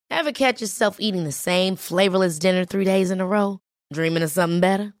Ever catch yourself eating the same flavorless dinner 3 days in a row? Dreaming of something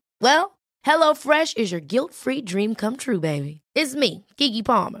better? Well, HelloFresh is your guilt-free dream come true, baby. It's me, Keke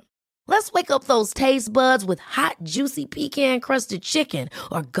Palmer. Let's wake up those taste buds with hot, juicy pecan-crusted chicken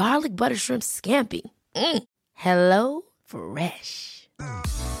or garlic butter shrimp scampi. Hello Fresh.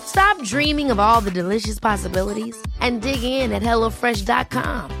 Stop dreaming of all the delicious possibilities and dig in at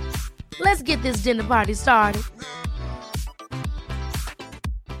HelloFresh.com. Let's get this dinner party started.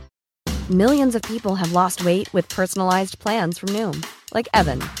 Millions of people have lost weight with personalized plans from Noom. Like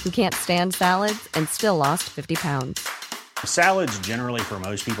Evan, who can't stand salads and still lost 50 pounds. Salads generally for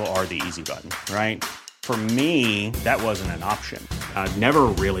most people are the easy button, right? For me, that wasn't an option. I never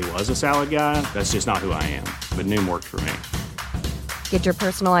really was a salad guy. That's just not who I am. But Noom worked for me. Get your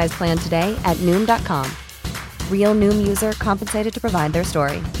personalized plan today at Noom.com. Real Noom user compensated to provide their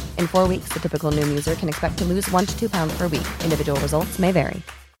story. In 4 weeks, the typical Noom user can expect to lose 1 to 2 pounds per week. Individual results may vary.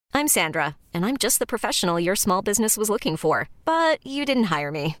 I'm Sandra, and I'm just the professional your small business was looking for. But you didn't hire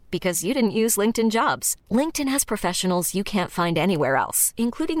me because you didn't use LinkedIn Jobs. LinkedIn has professionals you can't find anywhere else,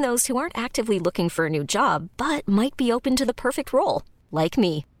 including those who aren't actively looking for a new job, but might be open to the perfect role, like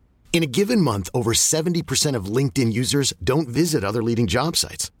me. In a given month, over 70% of LinkedIn users don't visit other leading job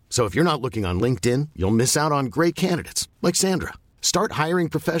sites. So if you're not looking on LinkedIn, you'll miss out on great candidates like Sandra. Start hiring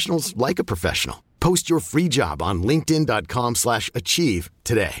professionals like a professional. Post your free job on linkedin.com/achieve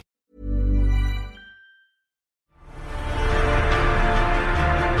today.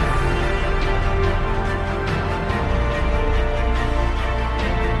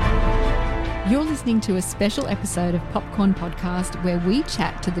 You're listening to a special episode of Popcorn Podcast where we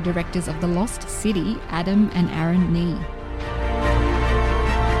chat to the directors of The Lost City, Adam and Aaron Nee.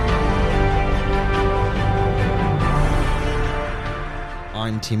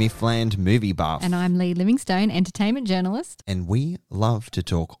 I'm Timmy Fland, movie buff. And I'm Lee Livingstone, entertainment journalist. And we love to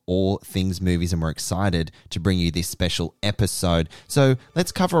talk all things movies, and we're excited to bring you this special episode. So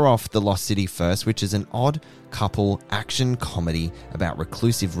let's cover off The Lost City first, which is an odd couple action comedy about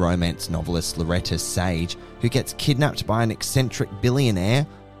reclusive romance novelist Loretta Sage, who gets kidnapped by an eccentric billionaire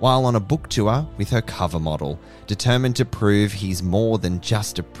while on a book tour with her cover model. Determined to prove he's more than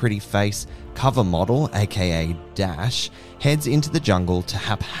just a pretty face, cover model, aka Dash, heads into the jungle to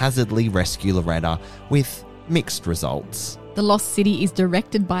haphazardly rescue Loretta with mixed results. The Lost City is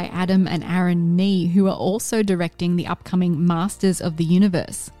directed by Adam and Aaron Nee, who are also directing the upcoming Masters of the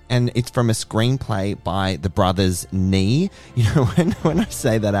Universe. And it's from a screenplay by the brothers Nee. You know, when I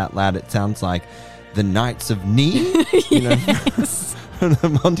say that out loud, it sounds like the Knights of Nee, you know, from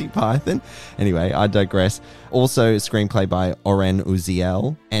the Monty Python. Anyway, I digress. Also, a screenplay by Oren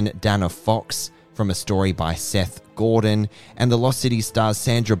Uziel and Dana Fox, from a story by Seth Gordon. And The Lost City stars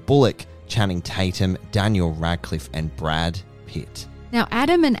Sandra Bullock, Channing Tatum, Daniel Radcliffe, and Brad Pitt. Now,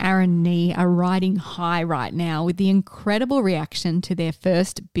 Adam and Aaron Nee are riding high right now with the incredible reaction to their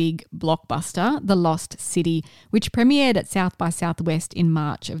first big blockbuster, The Lost City, which premiered at South by Southwest in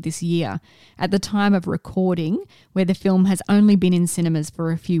March of this year. At the time of recording, where the film has only been in cinemas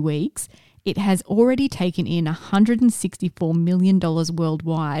for a few weeks, it has already taken in $164 million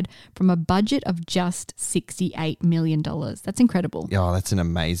worldwide from a budget of just $68 million. That's incredible. Oh, that's an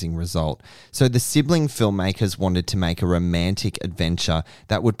amazing result. So the sibling filmmakers wanted to make a romantic adventure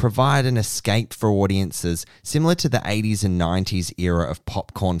that would provide an escape for audiences similar to the 80s and 90s era of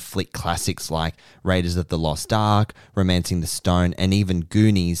popcorn flick classics like Raiders of the Lost Ark, Romancing the Stone, and even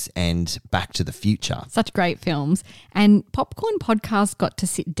Goonies and Back to the Future. Such great films. And Popcorn Podcast got to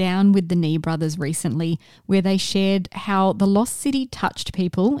sit down with the Nee brothers recently, where they shared how The Lost City touched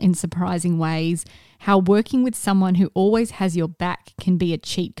people in surprising ways, how working with someone who always has your back can be a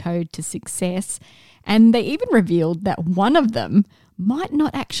cheat code to success, and they even revealed that one of them might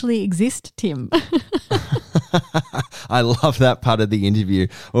not actually exist, Tim. I love that part of the interview.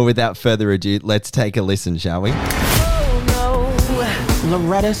 Well, without further ado, let's take a listen, shall we?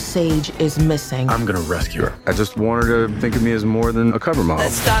 Loretta Sage is missing. I'm gonna rescue her. I just want her to think of me as more than a cover model.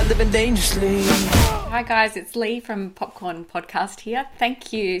 Let's start living dangerously. Hi guys, it's Lee from Popcorn Podcast here.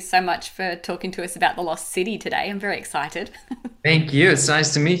 Thank you so much for talking to us about The Lost City today. I'm very excited. Thank you. It's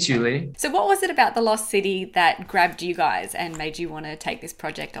nice to meet you, Lee. So what was it about The Lost City that grabbed you guys and made you want to take this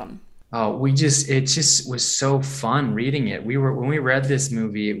project on? Oh, it just was so fun reading it. When we read this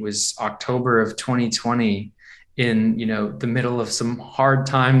movie, it was October of 2020. In, the middle of some hard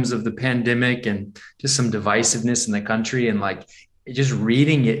times of the pandemic and just some divisiveness in the country. And just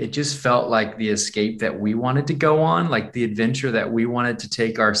reading it, it just felt like the escape that we wanted to go on, like the adventure that we wanted to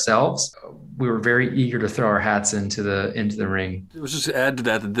take ourselves. We were very eager to throw our hats into the ring. It was just to add to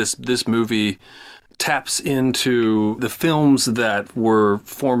that this movie taps into the films that were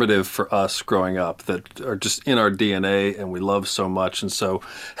formative for us growing up, that are just in our DNA and we love so much. And so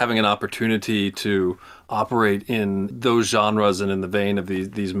having an opportunity to operate in those genres and in the vein of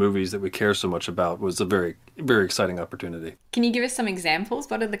these movies that we care so much about was a very, very exciting opportunity. Can you give us some examples?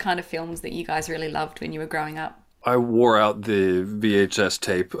 What are the kind of films that you guys really loved when you were growing up? I wore out the VHS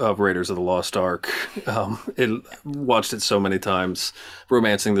tape of Raiders of the Lost Ark. Watched it so many times.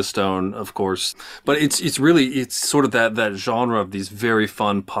 Romancing the Stone, of course. But it's sort of that genre of these very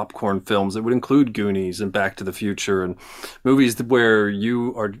fun popcorn films that would include Goonies and Back to the Future and movies where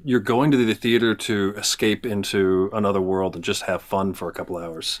you're going to the theater to escape into another world and just have fun for a couple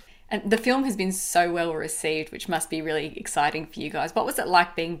hours. And the film has been so well received, which must be really exciting for you guys. What was it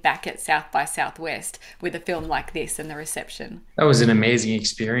like being back at South by Southwest with a film like this and the reception? That was an amazing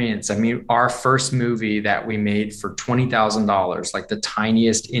experience. I mean, our first movie that we made for $20,000, like the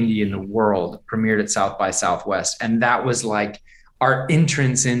tiniest indie in the world, premiered at South by Southwest. And that was like our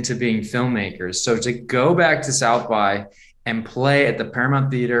entrance into being filmmakers. So to go back to South by and play at the Paramount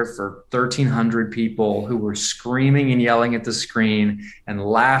Theater for 1,300 people who were screaming and yelling at the screen and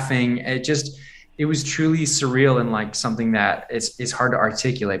laughing. It was truly surreal and like something that it's hard to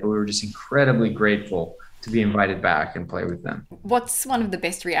articulate, but we were just incredibly grateful to be invited back and play with them. What's one of the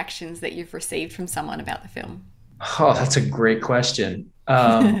best reactions that you've received from someone about the film? Oh, that's a great question.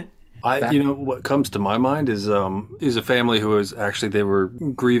 What comes to my mind is a family who is actually, they were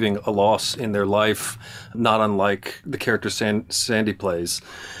grieving a loss in their life, not unlike the character Sandy plays,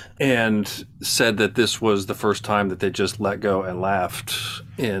 and said that this was the first time that they just let go and laughed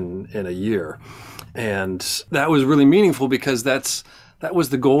in a year. And that was really meaningful because that was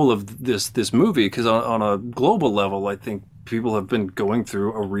the goal of this movie, because on a global level, I think people have been going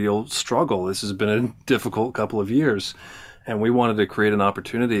through a real struggle. This has been a difficult couple of years. And we wanted to create an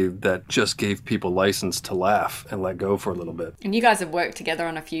opportunity that just gave people license to laugh and let go for a little bit. And you guys have worked together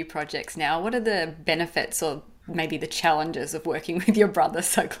on a few projects now. What are the benefits or maybe the challenges of working with your brother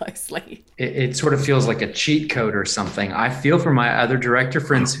so closely? It sort of feels like a cheat code or something. I feel for my other director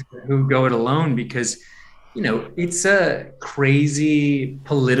friends who go it alone because, it's a crazy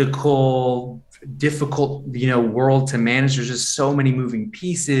political, difficult, world to manage. There's just so many moving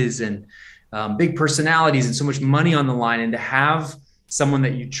pieces and big personalities and so much money on the line, and to have someone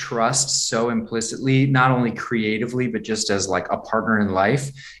that you trust so implicitly, not only creatively, but just as like a partner in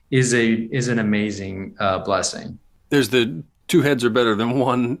life is an amazing blessing. There's the two heads are better than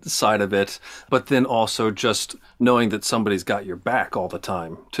one side of it, but then also just knowing that somebody's got your back all the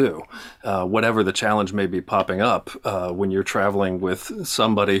time too. Whatever the challenge may be popping up, when you're traveling with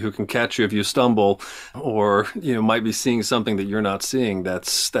somebody who can catch you if you stumble, or might be seeing something that you're not seeing,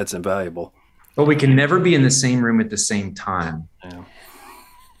 that's invaluable. But we can never be in the same room at the same time. Yeah.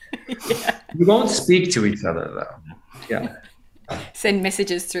 Yeah. We won't speak to each other though. Yeah. Send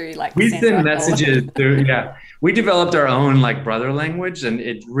messages through we send messages through. Yeah. We developed our own brother language, and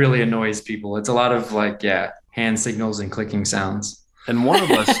it really annoys people. It's a lot of hand signals and clicking sounds. And one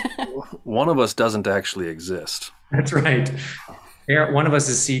of us doesn't actually exist. That's right. One of us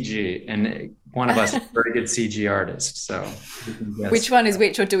is CG, and one of us is a very good CG artist. So which one is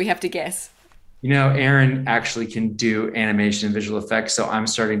which, or do we have to guess? Aaron actually can do animation and visual effects, so I'm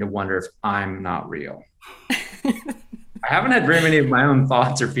starting to wonder if I'm not real. I haven't had very many of my own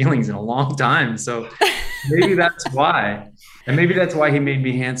thoughts or feelings in a long time, so maybe that's why. And maybe that's why he made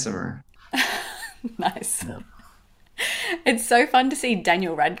me handsomer. Nice. Yeah. It's so fun to see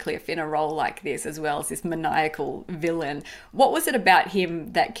Daniel Radcliffe in a role like this, as well as this maniacal villain. What was it about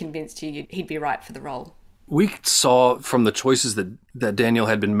him that convinced you he'd be right for the role? We saw from the choices that Daniel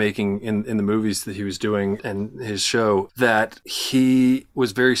had been making in the movies that he was doing and his show, that he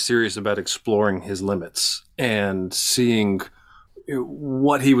was very serious about exploring his limits and seeing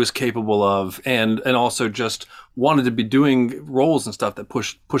what he was capable of, and also just wanted to be doing roles and stuff that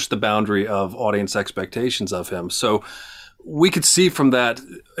pushed the boundary of audience expectations of him. So we could see from that,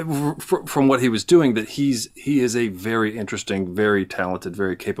 from what he was doing, that he is a very interesting, very talented,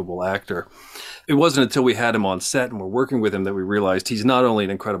 very capable actor. It wasn't until we had him on set and we're working with him that we realized he's not only an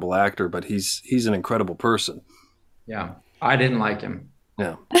incredible actor, but he's an incredible person. Yeah, I didn't like him.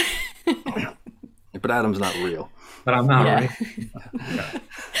 Yeah, but Adam's not real. But I'm not right. Yeah.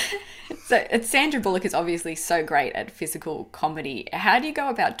 So Sandra Bullock is obviously so great at physical comedy. How do you go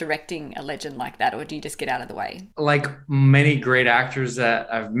about directing a legend like that, or do you just get out of the way? Like many great actors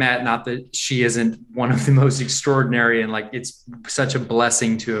that I've met, not that she isn't one of the most extraordinary, and it's such a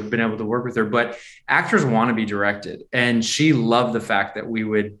blessing to have been able to work with her, but actors want to be directed. And she loved the fact that we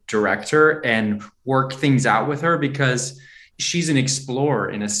would direct her and work things out with her, because she's an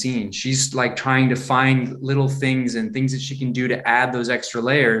explorer in a scene. She's like trying to find little things and things that she can do to add those extra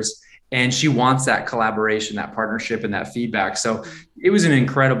layers. And she wants that collaboration, that partnership, and that feedback. So it was an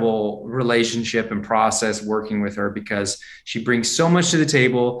incredible relationship and process working with her, because she brings so much to the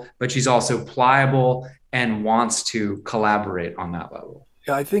table, but she's also pliable and wants to collaborate on that level.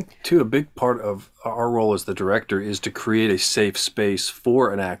 Yeah, I think, too, a big part of our role as the director is to create a safe space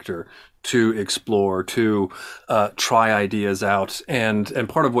for an actor to explore, to try ideas out. And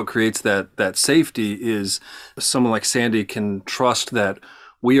part of what creates that safety is someone like Sandy can trust that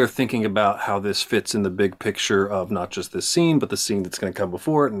we are thinking about how this fits in the big picture of not just this scene, but the scene that's going to come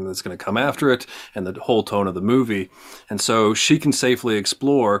before it and that's going to come after it, and the whole tone of the movie. And so she can safely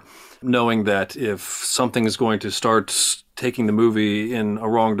explore, knowing that if something is going to start taking the movie in a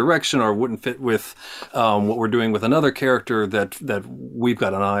wrong direction or wouldn't fit with what we're doing with another character, that we've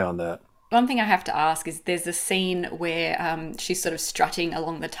got an eye on that. One thing I have to ask is there's a scene where she's sort of strutting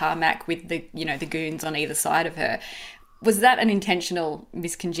along the tarmac with the goons on either side of her. Was that an intentional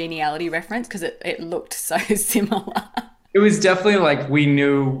miscongeniality reference? Because it looked so similar. It was definitely like we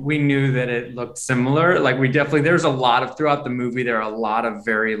knew that it looked similar. Like there's a lot of, throughout the movie, there are a lot of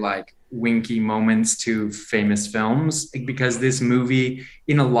very like winky moments to famous films, because this movie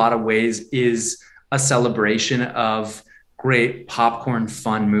in a lot of ways is a celebration of great popcorn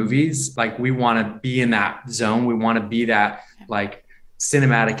fun movies. Like we want to be in that zone. We want to be that like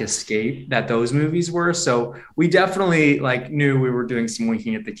cinematic escape that those movies were. So we definitely like knew we were doing some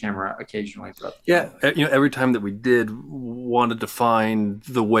winking at the camera occasionally. Yeah. Every time that we did, wanted to find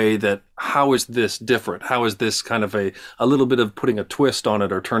the way that, how is this different? How is this kind of a little bit of putting a twist on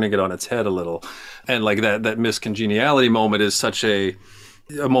it or turning it on its head a little? And like that miscongeniality moment is such a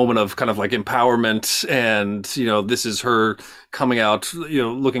moment of kind of like empowerment, and this is her coming out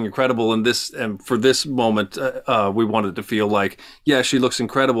looking incredible, and for this moment we wanted to feel like, yeah, she looks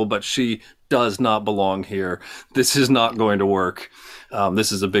incredible, but she does not belong here. This is not going to work.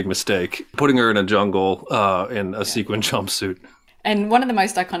 This is a big mistake, putting her in a jungle in a sequin jumpsuit. And one of the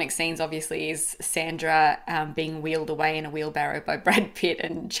most iconic scenes, obviously, is Sandra being wheeled away in a wheelbarrow by Brad Pitt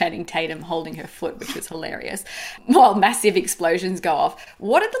and Channing Tatum holding her foot, which was hilarious, while massive explosions go off.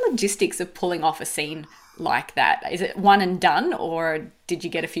 What are the logistics of pulling off a scene like that? Is it one and done, or did you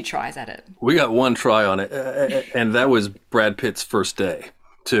get a few tries at it? We got one try on it, and that was Brad Pitt's first day,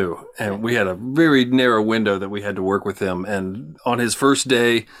 too. And we had a very narrow window that we had to work with him. And on his first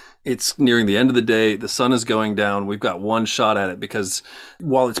day, it's nearing the end of the day. The sun is going down. We've got one shot at it, because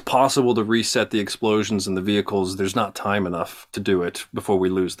while it's possible to reset the explosions in the vehicles, there's not time enough to do it before we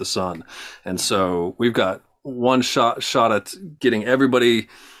lose the sun. And so we've got one shot at getting everybody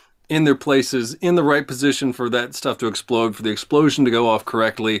in their places, in the right position for that stuff to explode, for the explosion to go off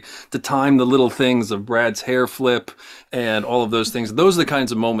correctly, to time the little things of Brad's hair flip and all of those things. Those are the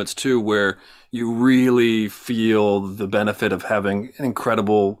kinds of moments, too, where you really feel the benefit of having an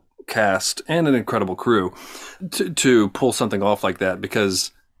incredible cast and an incredible crew to pull something off like that,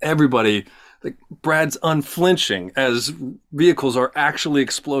 because everybody, like, Brad's unflinching as vehicles are actually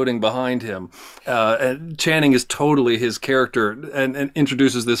exploding behind him. And Channing is totally his character and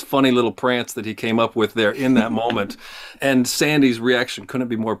introduces this funny little prance that he came up with there in that moment. And Sandy's reaction couldn't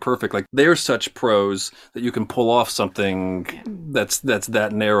be more perfect. Like, they're such pros that you can pull off something that's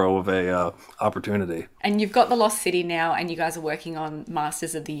that narrow of a opportunity. And you've got The Lost City now, and you guys are working on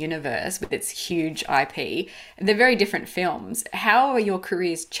Masters of the Universe with its huge IP. They're very different films. How are your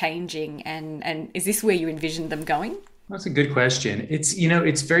careers changing, and is this where you envisioned them going? That's a good question. It's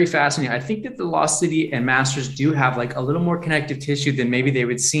very fascinating. I think that The Lost City and Masters do have like a little more connective tissue than maybe they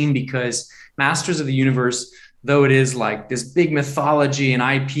would seem, because Masters of the Universe, though it is like this big mythology and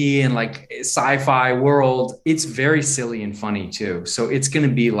IP and like sci-fi world, it's very silly and funny too. So it's going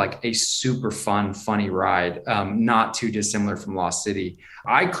to be like a super fun, funny ride, not too dissimilar from Lost City.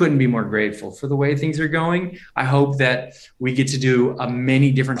 I couldn't be more grateful for the way things are going. I hope that we get to do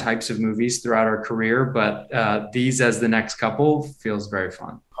many different types of movies throughout our career, but these as the next couple feels very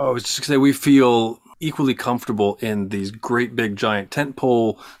fun. I was just going to say, we feel equally comfortable in these great big giant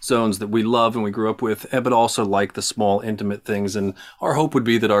tentpole zones that we love and we grew up with, but also like the small intimate things. And our hope would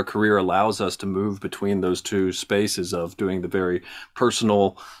be that our career allows us to move between those two spaces of doing the very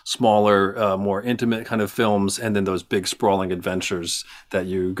personal, smaller, more intimate kind of films, and then those big sprawling adventures that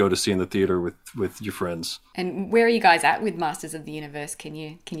you go to see in the theater with your friends. And where are you guys at with Masters of the Universe? Can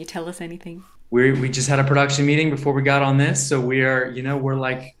you tell us anything? We just had a production meeting before we got on this. So we are,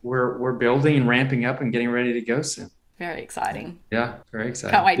 we're building and ramping up and getting ready to go soon. Very exciting. Yeah, very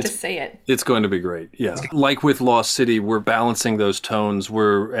exciting. Can't wait to see it. It's going to be great. Yeah. Like with Lost City, we're balancing those tones.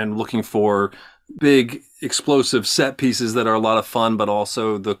 And looking for big explosive set pieces that are a lot of fun, but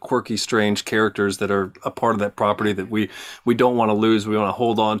also the quirky, strange characters that are a part of that property that we don't want to lose. We want to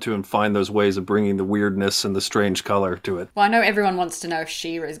hold on to and find those ways of bringing the weirdness and the strange color to it. Well, I know everyone wants to know if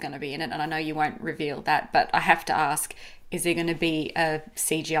She-Ra is going to be in it, and I know you won't reveal that, but I have to ask, is there going to be a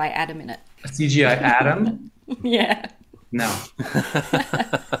CGI Adam in it? A CGI Adam? Yeah. No.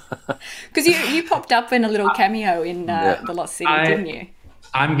 Because you popped up in a little cameo in The Lost City, didn't you?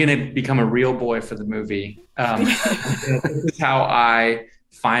 I'm going to become a real boy for the movie. This is how I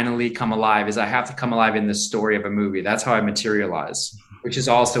finally come alive, is I have to come alive in the story of a movie. That's how I materialize, which is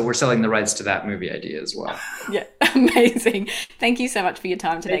also, we're selling the rights to that movie idea as well. Yeah, amazing. Thank you so much for your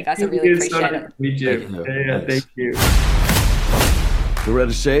time today, guys. I really appreciate it. Me too. Thank you. You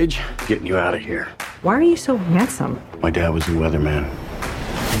ready, Sage? Getting you out of here. Why are you so handsome? My dad was a weatherman.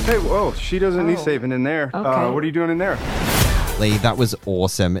 Hey, whoa, she doesn't need saving in there. Okay. What are you doing in there? Lee, that was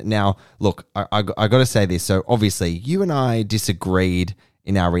awesome. Now, look, I got to say this. So obviously, you and I disagreed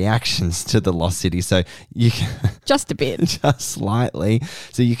in our reactions to The Lost City. So you can... Just a bit. Just slightly.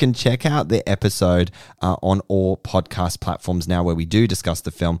 So you can check out the episode on all podcast platforms now where we do discuss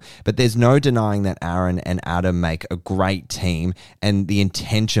the film. But there's no denying that Aaron and Adam make a great team. And the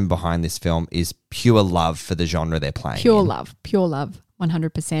intention behind this film is pure love for the genre they're playing. Pure love.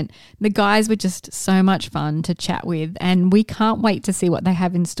 100%. The guys were just so much fun to chat with, and we can't wait to see what they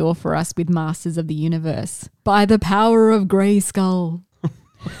have in store for us with Masters of the Universe. By the power of Grayskull.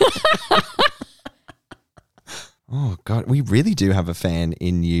 Oh, God. We really do have a fan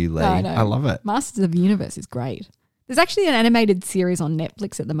in you, Lee. I love it. Masters of the Universe is great. There's actually an animated series on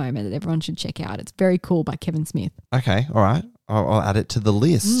Netflix at the moment that everyone should check out. It's very cool, by Kevin Smith. Okay. All right. I'll add it to the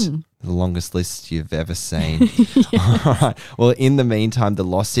list. The longest list you've ever seen. All right. Well, in the meantime, The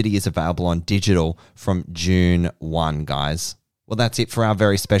Lost City is available on digital from June 1, guys. Well, that's it for our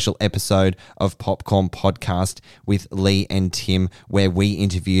very special episode of Popcorn Podcast with Lee and Tim, where we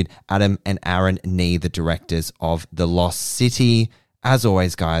interviewed Adam and Aaron Nee, the directors of The Lost City. As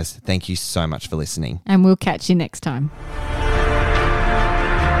always, guys, thank you so much for listening. And we'll catch you next time.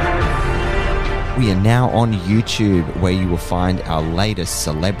 We are now on YouTube, where you will find our latest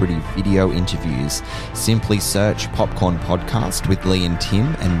celebrity video interviews. Simply search Popcorn Podcast with Lee and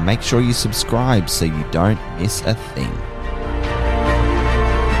Tim and make sure you subscribe so you don't miss a thing.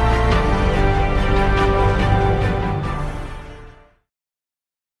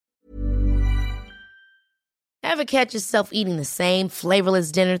 Ever catch yourself eating the same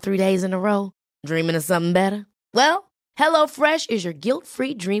flavorless dinner 3 days in a row? Dreaming of something better? Well, HelloFresh is your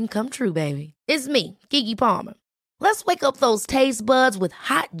guilt-free dream come true, baby. It's me, Keke Palmer. Let's wake up those taste buds with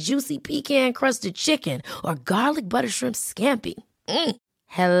hot, juicy pecan-crusted chicken or garlic butter shrimp scampi.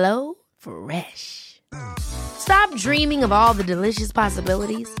 Hello Fresh. Stop dreaming of all the delicious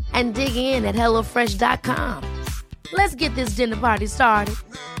possibilities and dig in at HelloFresh.com. Let's get this dinner party started.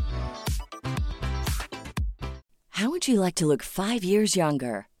 How would you like to look 5 years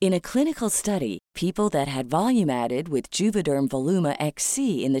younger? In a clinical study, people that had volume added with Juvederm Voluma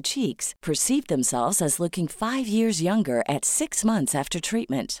XC in the cheeks perceived themselves as looking 5 years younger at 6 months after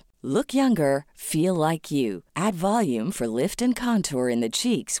treatment. Look younger, feel like you. Add volume for lift and contour in the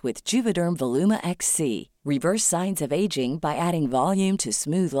cheeks with Juvederm Voluma XC. Reverse signs of aging by adding volume to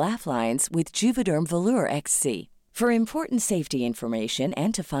smooth laugh lines with Juvederm Volure XC. For important safety information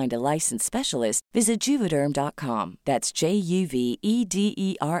and to find a licensed specialist, visit Juvederm.com. That's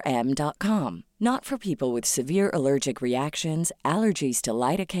JUVEDERM.com. Not for people with severe allergic reactions, allergies to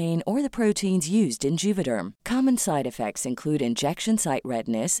lidocaine, or the proteins used in Juvederm. Common side effects include injection site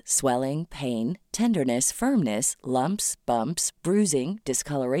redness, swelling, pain, tenderness, firmness, lumps, bumps, bruising,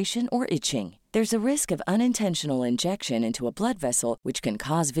 discoloration, or itching. There's a risk of unintentional injection into a blood vessel, which can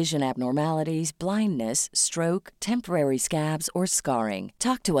cause vision abnormalities, blindness, stroke, temporary scabs, or scarring.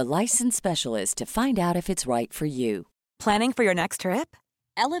 Talk to a licensed specialist to find out if it's right for you. Planning for your next trip?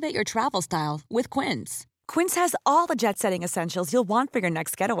 Elevate your travel style with Quince. Quince has all the jet-setting essentials you'll want for your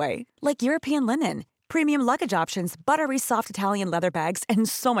next getaway, like European linen, premium luggage options, buttery soft Italian leather bags, and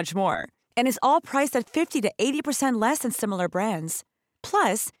so much more. And is all priced at 50 to 80% less than similar brands.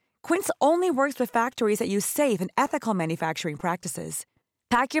 Plus, Quince only works with factories that use safe and ethical manufacturing practices.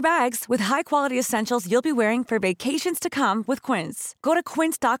 Pack your bags with high-quality essentials you'll be wearing for vacations to come with Quince. Go to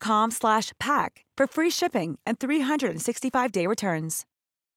quince.com/pack for free shipping and 365-day returns.